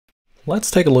Let's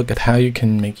take a look at how you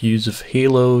can make use of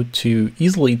HELO to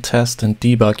easily test and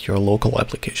debug your local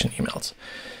application emails.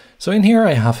 So in here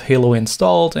I have HELO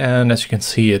installed, and as you can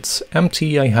see it's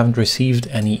empty. I haven't received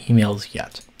any emails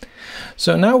yet.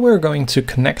 So now we're going to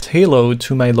connect HELO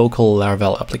to my local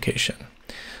Laravel application.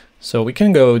 So we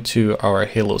can go to our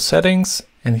HELO settings,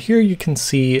 and here you can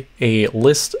see a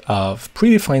list of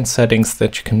predefined settings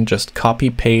that you can just copy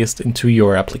paste into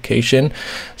your application.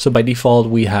 So by default,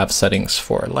 we have settings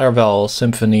for Laravel,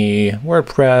 Symfony,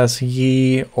 WordPress,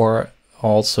 Yi, or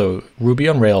also Ruby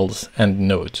on Rails and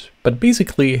Node. But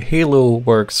basically, HELO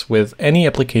works with any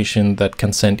application that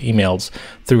can send emails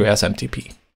through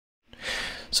SMTP.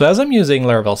 So as I'm using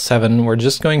Laravel 7, we're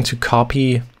just going to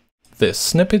copy this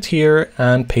snippet here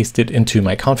and paste it into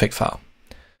my config file.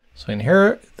 So in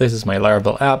here, this is my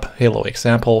Laravel app, HELO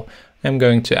example. I'm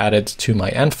going to add it to my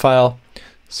end file.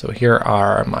 So here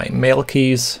are my mail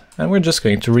keys, and we're just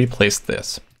going to replace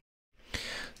this.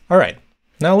 All right,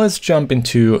 now let's jump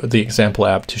into the example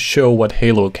app to show what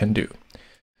HELO can do.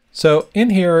 So in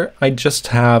here, I just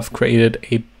have created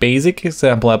a basic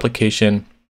example application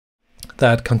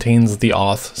that contains the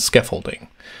auth scaffolding.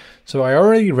 So I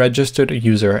already registered a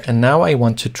user, and now I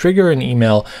want to trigger an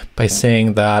email by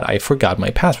saying that I forgot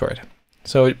my password.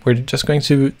 So we're just going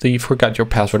to the forgot your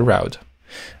password route.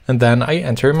 And then I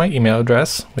enter my email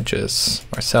address, which is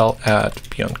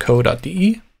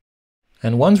marcel@beyondco.de.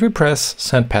 And once we press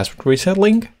send password reset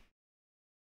link,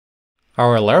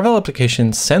 our Laravel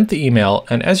application sent the email,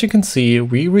 and as you can see,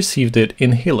 we received it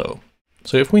in HELO.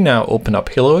 So if we now open up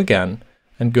HELO again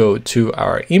and go to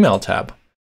our email tab,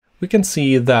 we can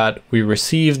see that we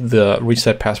received the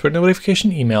reset password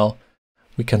notification email.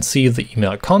 We can see the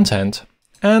email content,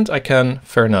 and I can,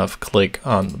 fair enough, click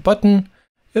on the button.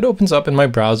 It opens up in my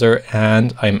browser,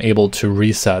 and I'm able to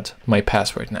reset my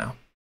password now.